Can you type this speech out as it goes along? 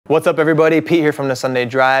What's up everybody, Pete here from the Sunday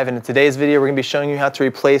Drive, and in today's video we're going to be showing you how to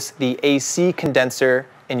replace the AC condenser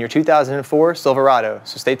in your 2004 Silverado,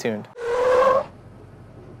 so stay tuned.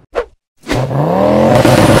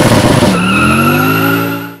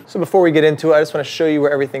 So before we get into it, I just want to show you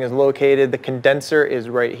where everything is located. The condenser is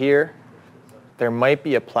right here. There might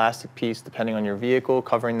be a plastic piece, depending on your vehicle,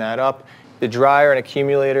 covering that up. The dryer and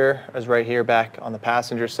accumulator is right here back on the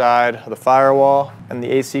passenger side of the firewall, and the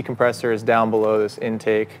AC compressor is down below this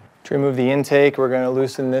intake. To remove the intake, we're going to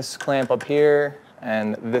loosen this clamp up here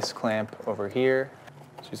and this clamp over here.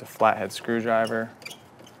 Let's use a flathead screwdriver.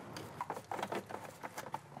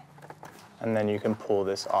 And then you can pull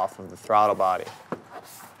this off of the throttle body.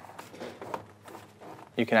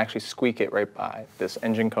 You can actually squeak it right by this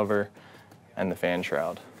engine cover and the fan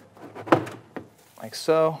shroud. Like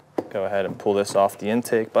so. Go ahead and pull this off the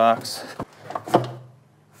intake box.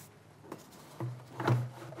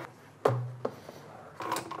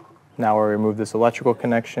 Now we'll remove this electrical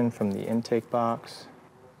connection from the intake box.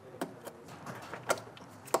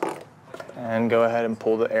 And go ahead and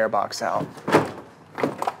pull the air box out.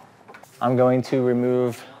 I'm going to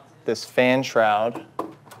remove this fan shroud.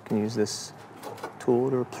 You can use this tool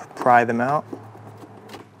to pry them out.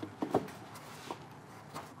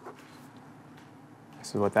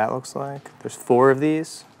 This is what that looks like. There's 4 of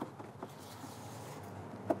these.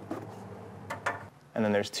 And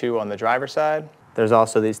then there's 2 on the driver's side. There's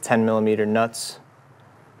also these 10mm nuts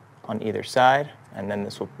on either side, and then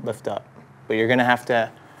this will lift up. But you're gonna have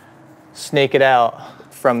to snake it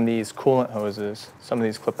out from these coolant hoses. Some of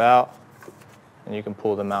these clip out, and you can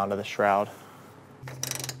pull them out of the shroud.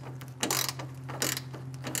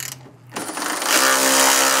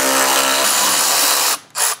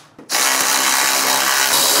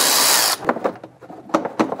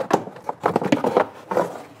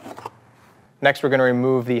 Next, we're going to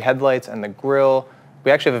remove the headlights and the grille.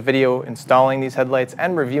 We actually have a video installing these headlights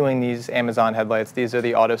and reviewing these Amazon headlights. These are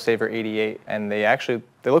the Autosaver 88, and they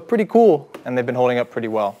look pretty cool, and they've been holding up pretty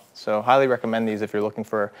well. So highly recommend these if you're looking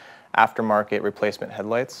for aftermarket replacement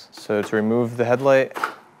headlights. So to remove the headlight,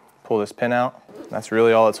 pull this pin out. That's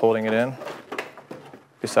really all that's holding it in,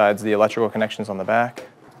 besides the electrical connections on the back.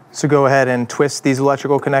 So go ahead and twist these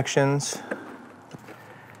electrical connections.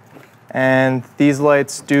 And these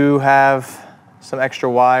lights do have some extra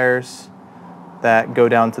wires that go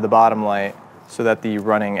down to the bottom light so that the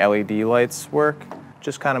running LED lights work.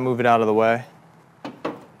 Just kind of move it out of the way.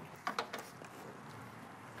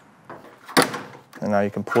 And now you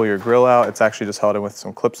can pull your grill out. It's actually just held in with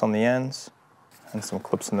some clips on the ends and some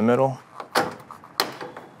clips in the middle.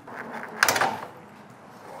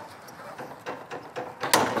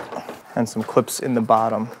 And some clips in the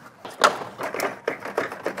bottom.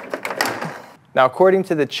 Now, according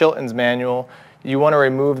to the Chilton's manual, you want to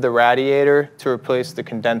remove the radiator to replace the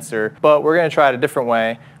condenser, but we're going to try it a different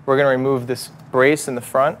way. We're going to remove this brace in the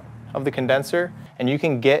front of the condenser, and you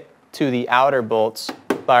can get to the outer bolts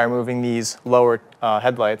by removing these lower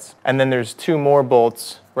headlights. And then there's 2 more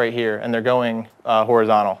bolts right here, and they're going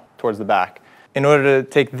horizontal towards the back. In order to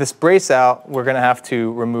take this brace out, we're going to have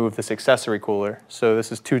to remove this accessory cooler. So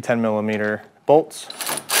this is 2 10mm bolts.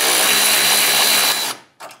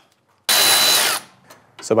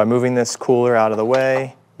 So by moving this cooler out of the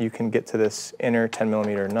way, you can get to this inner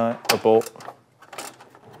 10mm nut or bolt.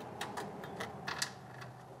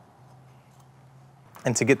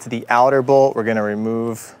 And to get to the outer bolt, we're going to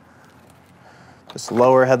remove this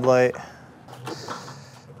lower headlight.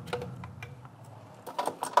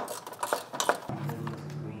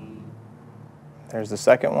 There's the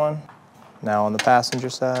second one. Now on the passenger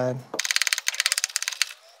side.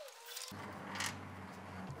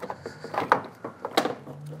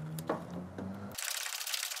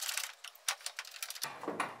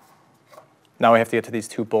 Now we have to get to these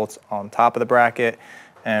 2 bolts on top of the bracket,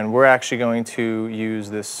 and we're actually going to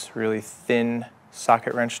use this really thin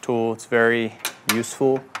socket wrench tool. It's very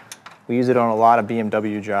useful. We use it on a lot of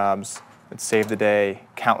BMW jobs. It's saved the day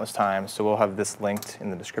countless times, so we'll have this linked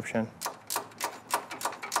in the description.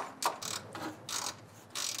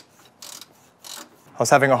 I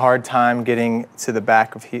was having a hard time getting to the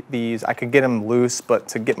back of these. I could get them loose, but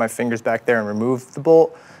to get my fingers back there and remove the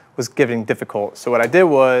bolt was getting difficult. So what I did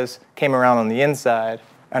was came around on the inside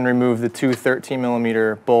and removed the 2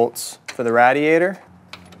 13mm bolts for the radiator.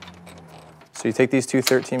 So you take these 2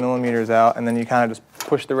 13mm out, and then you kind of just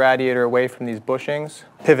push the radiator away from these bushings.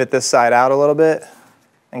 Pivot this side out a little bit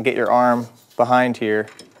and get your arm behind here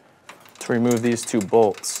to remove these 2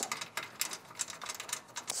 bolts.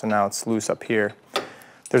 So now it's loose up here.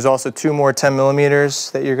 There's also 2 more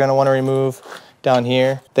 10mm that you're going to want to remove down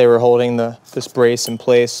here. They were holding this brace in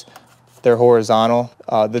place They're horizontal.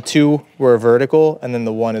 The two were vertical, and then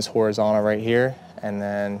the one is horizontal right here. And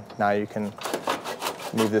then now you can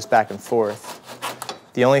move this back and forth.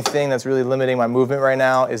 The only thing that's really limiting my movement right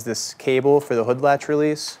now is this cable for the hood latch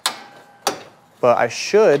release. But I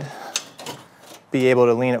should be able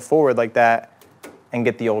to lean it forward like that and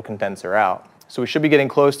get the old condenser out. So we should be getting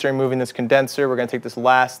close to removing this condenser. We're gonna take this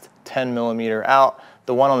last 10 millimeter out.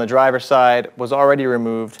 The one on the driver's side was already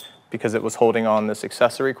removed because it was holding on this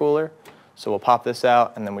accessory cooler. So we'll pop this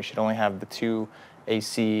out, and then we should only have the two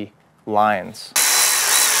AC lines.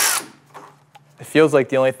 It feels like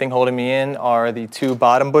the only thing holding me in are the two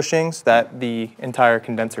bottom bushings that the entire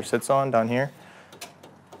condenser sits on down here,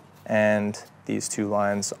 and these two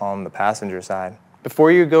lines on the passenger side.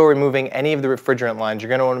 Before you go removing any of the refrigerant lines, you're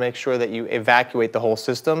gonna wanna make sure that you evacuate the whole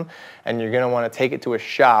system, and you're gonna wanna take it to a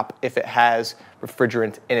shop if it has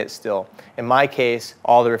refrigerant in it still. In my case,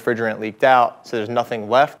 all the refrigerant leaked out, so there's nothing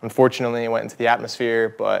left. Unfortunately, it went into the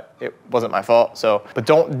atmosphere, but it wasn't my fault, but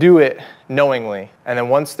don't do it knowingly. And then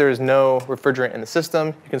once there's no refrigerant in the system,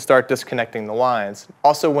 you can start disconnecting the lines.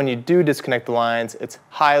 Also, when you do disconnect the lines, it's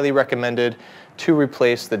highly recommended to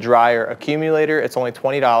replace the dryer accumulator. It's only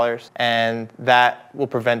 $20, and that will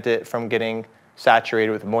prevent it from getting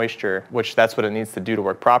saturated with moisture, which that's what it needs to do to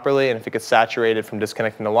work properly. And if it gets saturated from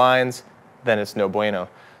disconnecting the lines, then it's no bueno.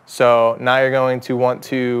 So now you're going to want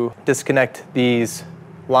to disconnect these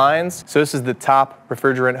lines. So this is the top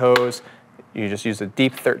refrigerant hose. You just use a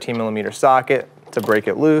deep 13 millimeter socket to break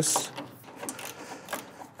it loose.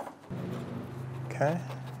 Okay,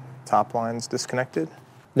 top line's disconnected.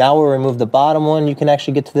 Now we'll remove the bottom one. You can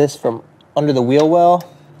actually get to this from under the wheel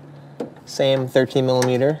well. Same 13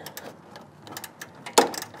 millimeter.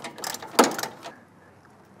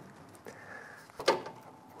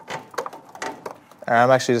 I'm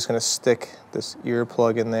actually just gonna stick this ear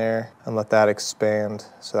plug in there and let that expand,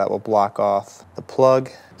 so that will block off the plug.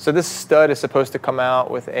 So this stud is supposed to come out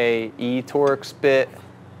with a E-Torx bit,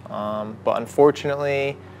 but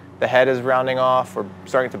unfortunately the head is rounding off or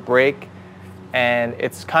starting to break, and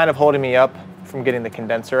it's kind of holding me up from getting the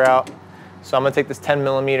condenser out. So I'm gonna take this 10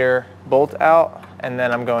 millimeter bolt out, and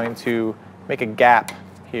then I'm going to make a gap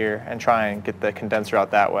here and try and get the condenser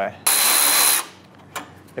out that way.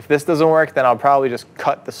 If this doesn't work, then I'll probably just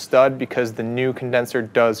cut the stud, because the new condenser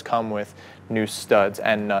does come with new studs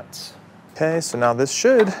and nuts. Okay, so now this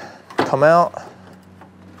should come out.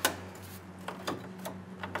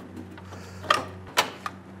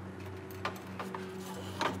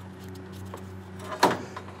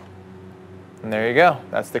 And there you go,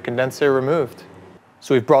 that's the condenser removed.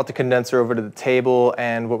 So we've brought the condenser over to the table,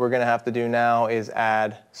 and what we're gonna have to do now is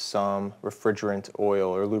add some refrigerant oil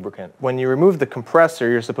or lubricant. When you remove the compressor,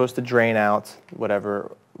 you're supposed to drain out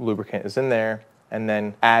whatever lubricant is in there and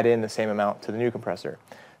then add in the same amount to the new compressor.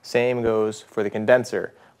 Same goes for the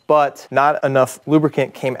condenser, but not enough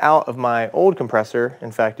lubricant came out of my old compressor.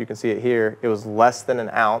 In fact, you can see it here. It was less than an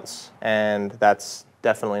ounce, and that's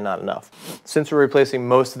definitely not enough. Since we're replacing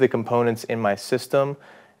most of the components in my system,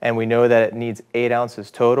 and we know that it needs 8 ounces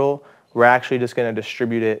total, we're actually just gonna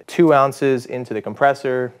distribute it 2 ounces into the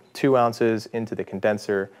compressor, 2 ounces into the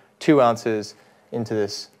condenser, 2 ounces into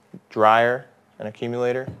this dryer and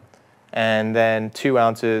accumulator, and then 2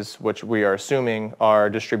 ounces, which we are assuming are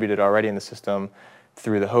distributed already in the system,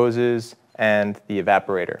 through the hoses and the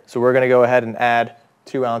evaporator. So we're gonna go ahead and add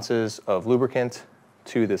 2 ounces of lubricant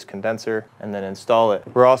to this condenser and then install it.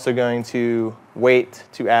 We're also going to wait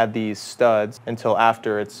to add these studs until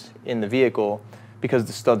after it's in the vehicle, because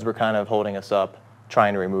the studs were kind of holding us up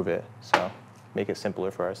trying to remove it. So make it simpler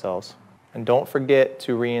for ourselves. And don't forget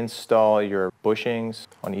to reinstall your bushings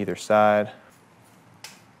on either side.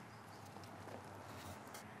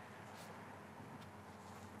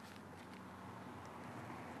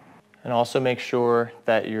 And also make sure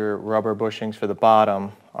that your rubber bushings for the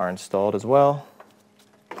bottom are installed as well.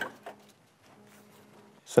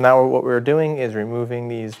 So now what we're doing is removing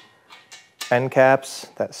these end caps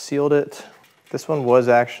that sealed it. This one was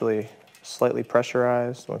actually slightly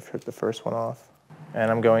pressurized when we took the first one off. And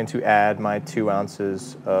I'm going to add my 2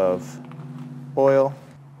 ounces of oil.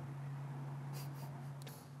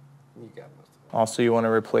 Also, you want to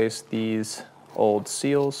replace these old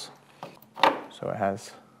seals. So it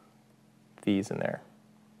has these in there.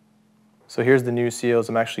 So here's the new seals.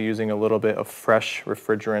 I'm actually using a little bit of fresh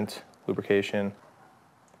refrigerant lubrication.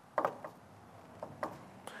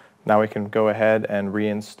 Now we can go ahead and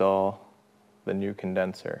reinstall the new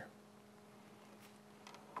condenser.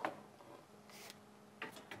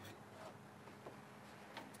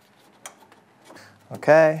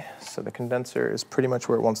 Okay, so the condenser is pretty much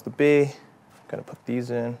where it wants to be. I'm gonna put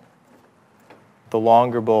these in. The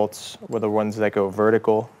longer bolts were the ones that go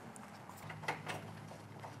vertical.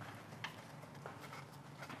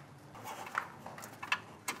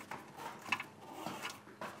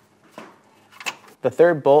 The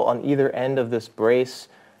third bolt on either end of this brace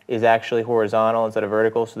is actually horizontal instead of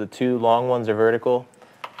vertical, so the two long ones are vertical,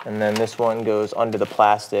 and then this one goes under the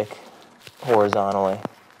plastic horizontally.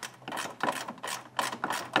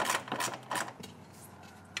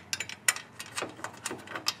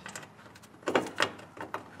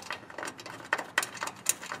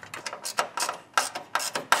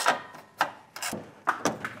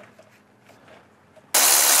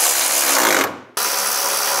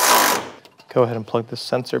 Go ahead and plug this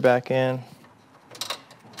sensor back in.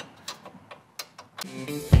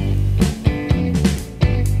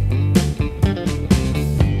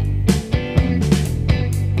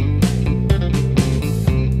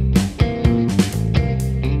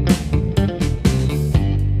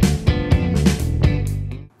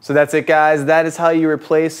 So that's it, guys. That is how you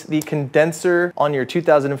replace the condenser on your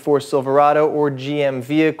 2004 Silverado or GM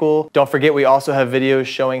vehicle. Don't forget, we also have videos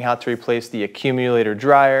showing how to replace the accumulator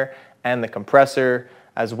dryer and the compressor,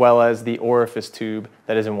 as well as the orifice tube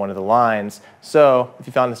that is in one of the lines. So if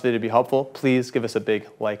you found this video to be helpful, please give us a big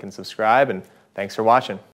like and subscribe, and thanks for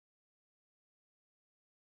watching.